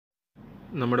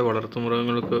നമ്മുടെ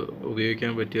വളർത്തുമൃഗങ്ങൾക്ക്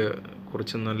ഉപയോഗിക്കാൻ പറ്റിയ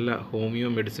കുറച്ച് നല്ല ഹോമിയോ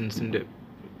മെഡിസിൻസിൻ്റെ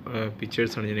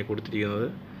പിക്ചേഴ്സാണ് ഞാൻ കൊടുത്തിരിക്കുന്നത്.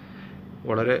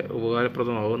 വളരെ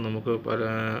ഉപകാരപ്രദമാവും. നമുക്ക്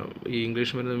ഈ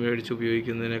ഇംഗ്ലീഷ് മരുന്ന് മേടിച്ച്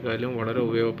ഉപയോഗിക്കുന്നതിനേക്കാളും വളരെ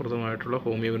ഉപയോഗപ്രദമായിട്ടുള്ള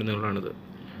ഹോമിയോ മരുന്നുകളാണിത്.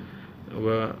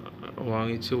 അപ്പോൾ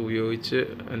വാങ്ങിച്ച് ഉപയോഗിച്ച്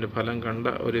അതിൻ്റെ ഫലം കണ്ട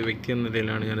ഒരു വ്യക്തി എന്ന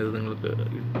നിലയിലാണ് ഞാനിത് നിങ്ങൾക്ക്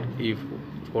ഈ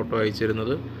ഫോട്ടോ അയച്ചു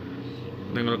തരുന്നത്.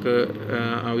 നിങ്ങൾക്ക്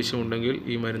ആവശ്യമുണ്ടെങ്കിൽ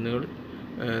ഈ മരുന്നുകൾ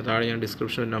താഴെ ഞാൻ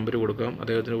ഡിസ്ക്രിപ്ഷനിൽ നമ്പർ കൊടുക്കാം.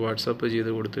 അദ്ദേഹത്തിന് വാട്സാപ്പ് ചെയ്ത്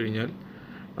കൊടുത്തു കഴിഞ്ഞാൽ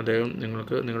അദ്ദേഹം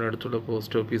നിങ്ങൾക്ക് നിങ്ങളുടെ അടുത്തുള്ള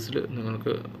പോസ്റ്റ് ഓഫീസിൽ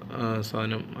നിങ്ങൾക്ക്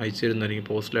സാധനം അയച്ചു തരുന്നതായിരിക്കും.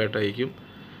 പോസ്റ്റലായിട്ട് അയക്കും.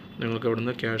 നിങ്ങൾക്ക്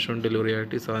അവിടുന്ന് ക്യാഷ് ഓൺ ഡെലിവറി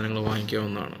ആയിട്ട് ഈ സാധനങ്ങൾ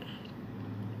വാങ്ങിക്കാവുന്നതാണ്.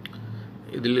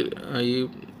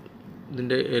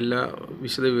 ഇതിൻ്റെ എല്ലാ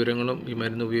വിശദ വിവരങ്ങളും ഈ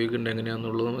മരുന്ന് ഉപയോഗിക്കേണ്ടത്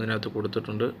എങ്ങനെയാണെന്നുള്ളതും അതിനകത്ത്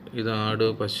കൊടുത്തിട്ടുണ്ട്. ഇത് ആട്,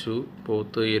 പശു,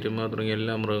 പോത്ത്, എരുമ തുടങ്ങിയ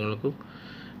എല്ലാ മൃഗങ്ങൾക്കും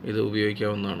ഇത്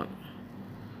ഉപയോഗിക്കാവുന്നതാണ്.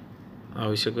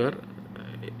 ആവശ്യക്കാർ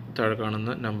താഴെ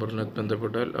കാണുന്ന നമ്പറിൽ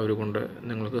ബന്ധപ്പെട്ടാൽ അവർ കൊണ്ട്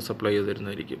നിങ്ങൾക്ക് സപ്ലൈ ചെയ്ത്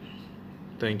തരുന്നതായിരിക്കും.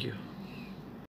 Thank you.